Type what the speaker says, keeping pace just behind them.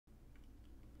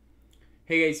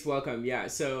Hey guys, welcome. Yeah,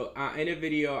 so in a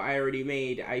video I already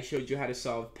made, I showed you how to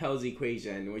solve Pell's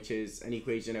equation, which is an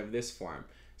equation of this form.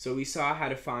 So we saw how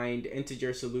to find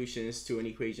integer solutions to an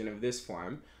equation of this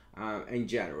form in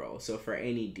general, so for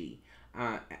any d.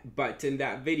 But in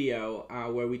that video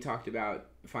where we talked about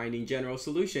finding general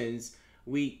solutions,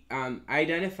 we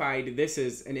identified this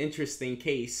as an interesting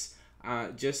case,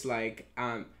 just like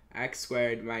x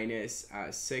squared minus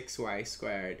 6y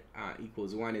squared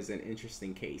equals 1 is an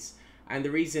interesting case. And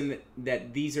the reason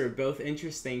that these are both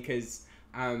interesting because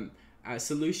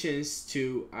solutions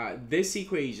to this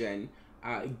equation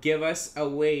give us a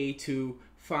way to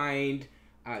find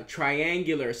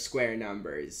triangular square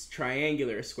numbers,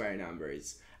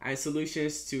 and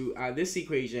solutions to this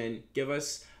equation give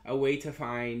us a way to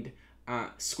find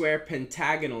square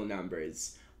pentagonal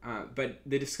numbers. But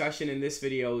the discussion in this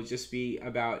video will just be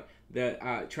about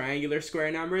the triangular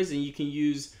square numbers, and you can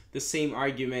use the same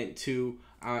argument to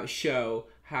show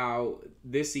how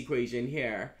this equation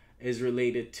here is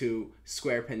related to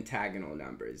square pentagonal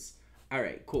numbers. All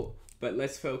right, cool. But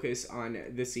let's focus on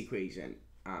this equation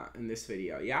in this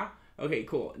video, yeah? Okay,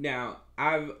 cool. Now,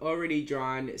 I've already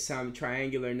drawn some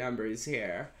triangular numbers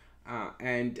here,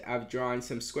 and I've drawn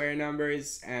some square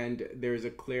numbers, and there's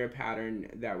a clear pattern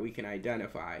that we can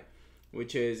identify,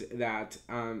 which is that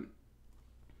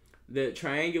the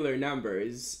triangular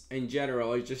numbers in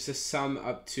general are just a sum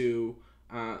up to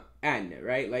n,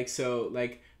 right? Like, so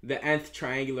like the nth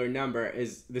triangular number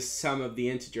is the sum of the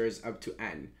integers up to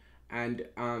n. And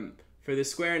for the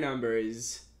square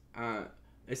numbers,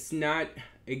 it's not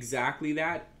exactly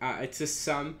that. It's a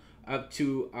sum up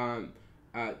to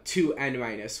 2n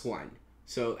minus 1.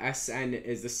 So Sn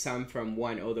is the sum from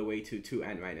 1 all the way to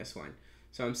 2n minus 1.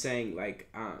 So I'm saying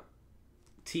like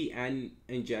Tn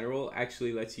in general,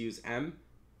 actually let's use m.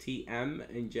 Tm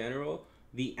in general,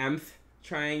 the mth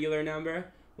triangular number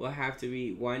will have to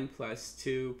be 1 plus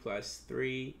 2 plus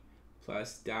 3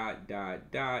 plus dot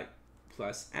dot dot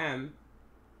plus m,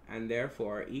 and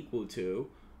therefore equal to,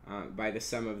 by the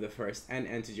sum of the first n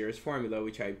integers formula,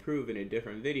 which I prove in a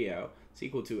different video, it's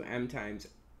equal to m times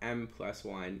m plus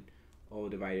 1 all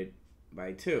divided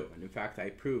by 2. And in fact, I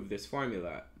proved this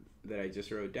formula that I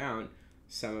just wrote down,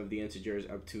 sum of the integers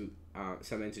up to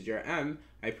some integer m.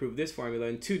 I proved this formula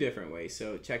in 2 different ways,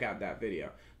 so check out that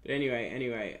video. But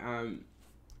anyway,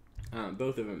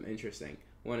 both of them interesting.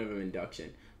 One of them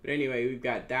induction. But anyway, we've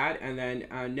got that, and then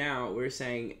now we're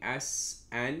saying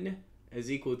Sn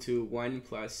is equal to 1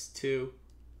 plus 2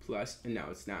 plus, no,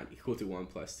 it's not equal to 1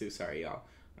 plus 2, sorry y'all.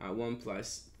 1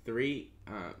 plus 3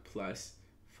 plus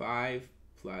 5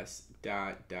 plus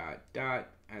dot dot dot,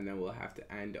 and then we'll have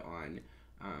to end on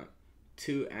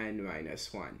 2n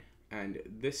minus 1. And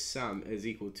this sum is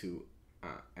equal to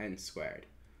n squared.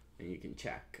 And you can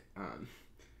check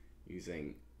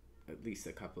using at least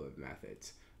a couple of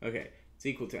methods. Okay, it's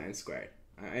equal to n squared.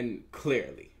 And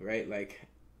clearly, right? Like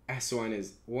S1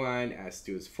 is 1,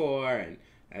 S2 is 4, and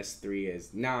S3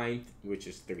 is 9, which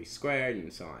is 3 squared,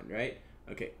 and so on, right?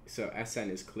 Okay, so Sn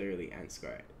is clearly n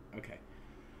squared. Okay.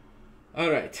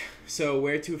 All right, so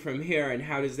where to from here, and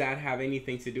how does that have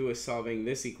anything to do with solving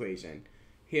this equation?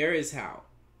 Here is how.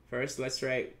 First, let's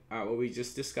write what we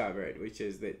just discovered, which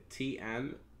is that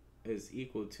Tm is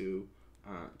equal to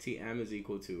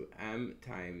m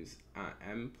times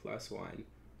m plus 1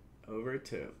 over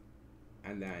 2,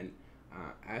 and then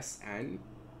Sn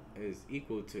is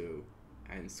equal to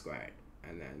n squared,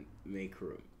 and then make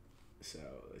room. So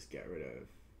let's get rid of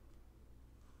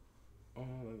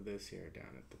all of this here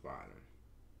down at the bottom.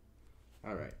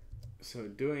 All right, so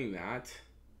doing that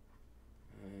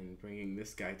and bringing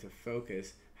this guy to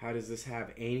focus, how does this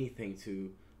have anything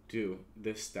to do,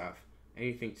 this stuff,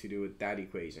 anything to do with that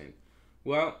equation?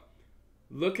 Well,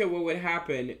 look at what would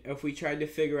happen if we tried to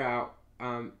figure out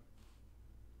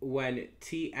when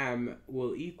Tm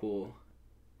will equal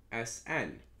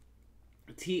Sn.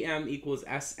 Tm equals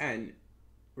Sn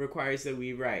requires that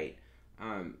we write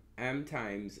m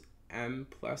times m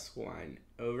plus 1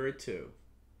 over 2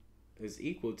 is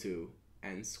equal to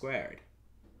n squared,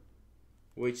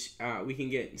 which we can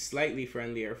get in slightly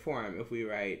friendlier form if we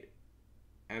write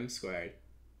m squared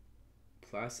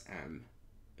plus m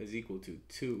is equal to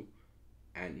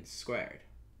 2n squared.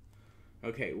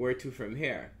 Okay, where to from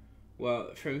here?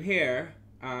 Well, from here,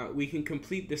 we can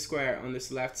complete the square on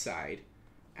this left side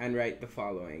and write the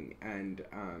following. And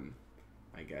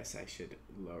I guess I should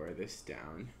lower this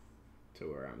down to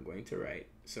where I'm going to write.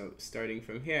 So starting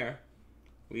from here,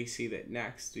 we see that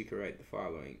next we could write the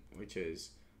following, which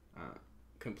is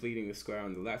completing the square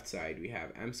on the left side, we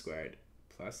have m squared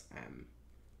plus m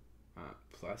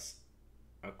plus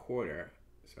a quarter,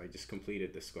 So I just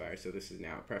completed the square. So this is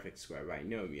now a perfect square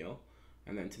binomial.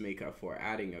 And then to make up for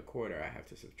adding a quarter, I have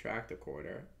to subtract a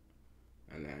quarter.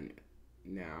 And then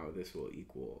now this will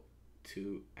equal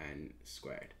 2n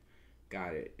squared.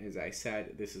 Got it. As I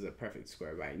said, this is a perfect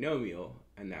square binomial,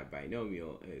 and that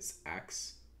binomial is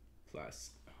x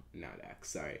plus, not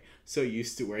x, sorry. So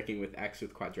used to working with x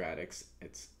with quadratics,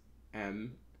 it's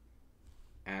m,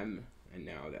 and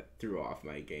now that threw off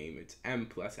my game. It's m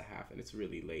plus a half, and it's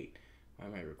really late. Why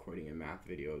am I recording a math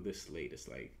video this late? It's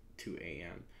like 2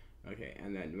 a.m. Okay,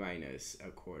 and then minus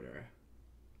a quarter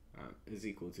is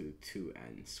equal to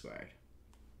 2n squared,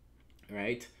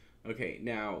 right? Okay,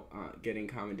 now getting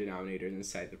common denominators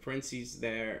inside the parentheses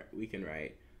there, we can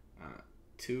write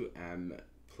 2m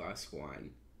plus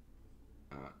 1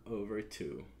 over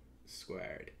 2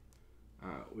 squared,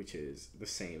 which is the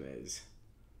same as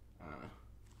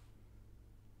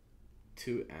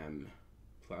 2m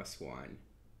plus 1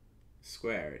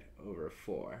 squared over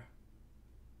 4,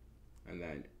 and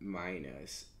then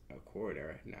minus a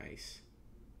quarter, nice,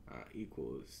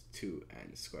 equals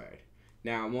 2n squared.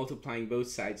 Now, multiplying both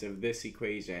sides of this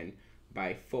equation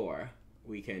by 4,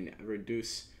 we can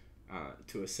reduce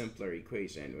to a simpler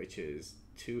equation, which is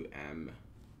 2m,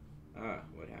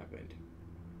 what happened?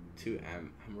 2m,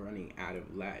 I'm running out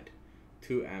of lead.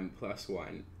 2m plus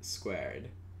 1 squared,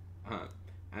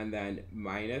 and then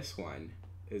minus 1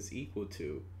 is equal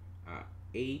to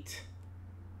 8n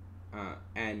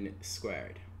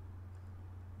squared.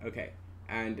 Okay,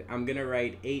 and I'm going to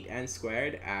write 8n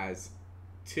squared as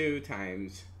 2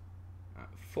 times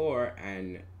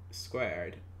 4n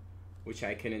squared, which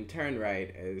I can in turn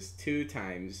write as 2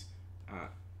 times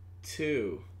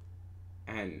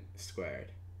 2n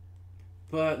squared.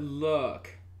 But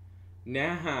look,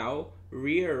 now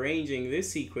rearranging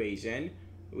this equation,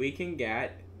 we can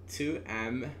get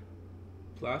 2m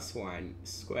plus 1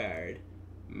 squared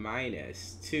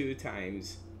minus 2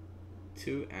 times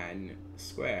 2n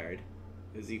squared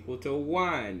is equal to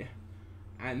 1.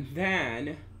 And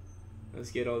then,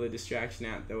 let's get all the distraction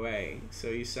out the way. So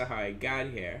you saw how I got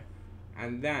here.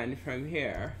 And then from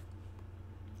here,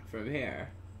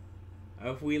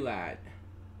 if we let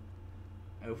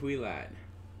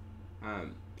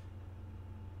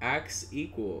x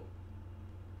equal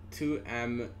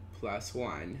 2m plus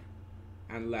 1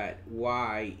 and let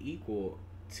y equal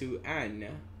 2n,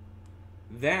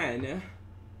 then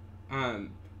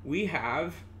we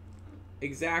have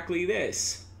exactly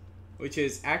this, which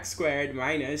is x squared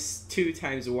minus 2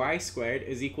 times y squared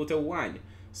is equal to 1.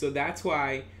 So that's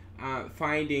why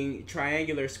finding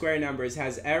triangular square numbers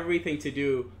has everything to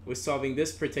do with solving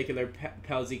this particular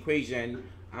Pell's equation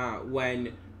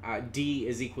when d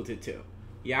is equal to 2.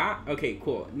 Yeah? Okay,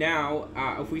 cool. Now,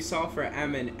 if we solve for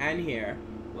m and n here,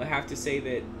 we'll have to say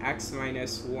that x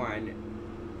minus 1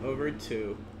 over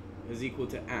 2 is equal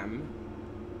to m,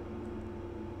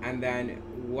 and then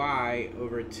y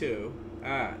over 2,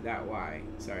 that y,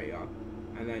 sorry y'all,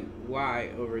 and then y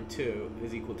over 2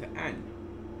 is equal to n.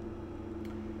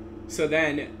 So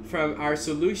then from our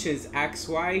solutions x,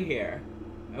 y here,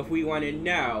 if we want to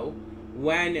know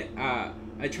when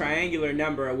a triangular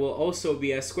number will also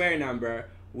be a square number,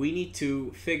 we need to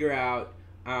figure out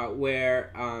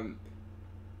where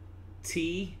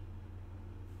t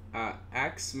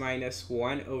x minus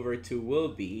 1 over 2 will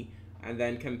be, and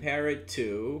then compare it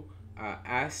to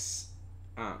s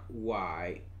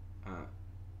y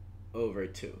over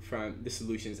 2 from the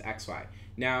solutions x, y.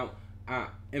 Now,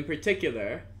 in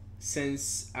particular,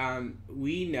 since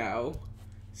we know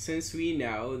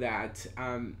that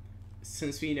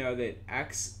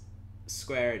x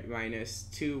squared minus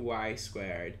 2y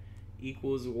squared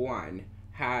equals 1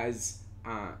 has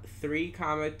 3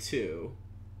 comma 2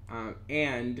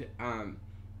 and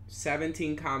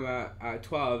 17 comma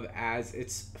 12 as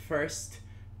its first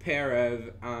pair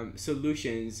of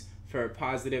solutions for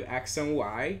positive x and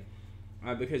y,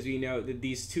 because we know that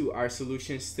these two are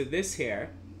solutions to this here,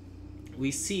 we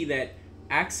see that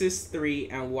x is 3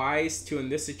 and y is 2 in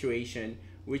this situation,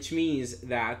 which means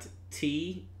that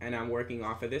t, and I'm working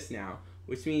off of this now,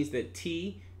 which means that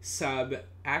t sub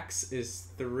x is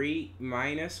 3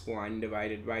 minus 1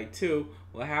 divided by 2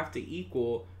 will have to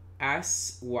equal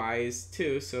s y is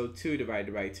 2, so 2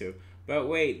 divided by 2. But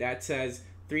wait, that says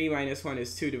 3 minus 1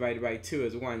 is 2 divided by 2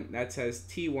 is 1. That says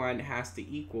t1 has to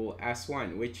equal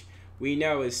s1, which we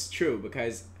know is true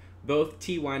because both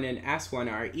t1 and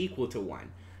s1 are equal to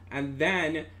 1. And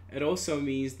then it also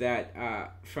means that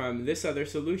from this other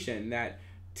solution that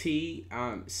t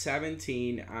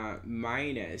 17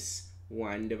 minus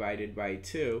 1 divided by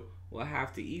 2 will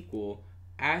have to equal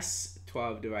s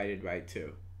 12 divided by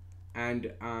 2.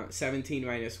 and 17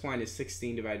 minus 1 is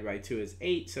 16 divided by 2 is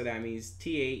 8, so that means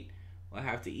T8 will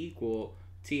have to equal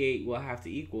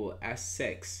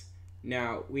S6.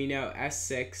 Now we know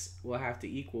S6 will have to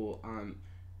equal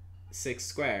 6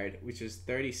 squared, which is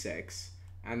 36,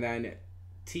 and then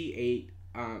T8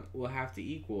 will have to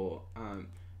equal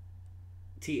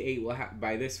T8 will have,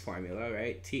 by this formula,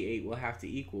 right? T8 will have to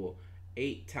equal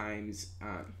 8 times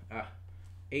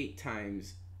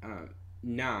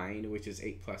 9, which is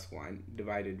 8 plus 1,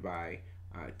 divided by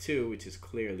 2, which is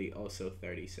clearly also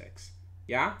 36.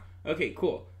 Yeah? Okay,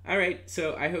 cool. Alright,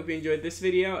 so I hope you enjoyed this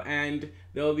video, and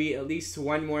there will be at least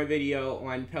one more video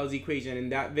on Pell's equation,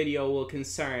 and that video will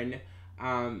concern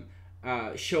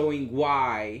showing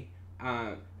why,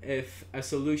 if a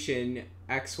solution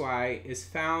xy is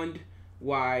found,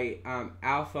 why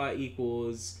alpha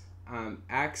equals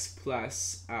x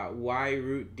plus y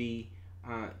root d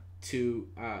to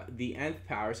the nth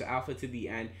power, so alpha to the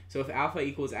n. So if alpha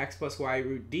equals x plus y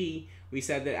root d, we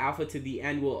said that alpha to the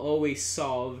n will always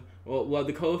solve, well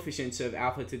the coefficients of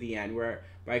alpha to the n, where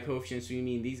by coefficients we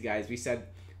mean these guys, we said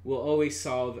will always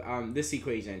solve this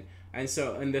equation. And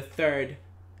so in the third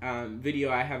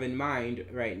video I have in mind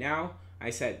right now, I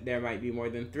said there might be more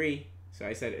than 3. So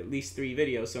I said at least 3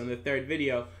 videos. So in the third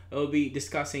video, it will be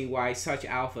discussing why such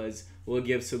alphas will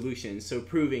give solutions. So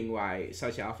proving why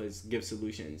such alphas give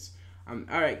solutions.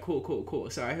 Alright, cool.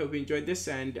 So I hope you enjoyed this,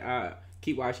 and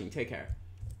keep watching. Take care.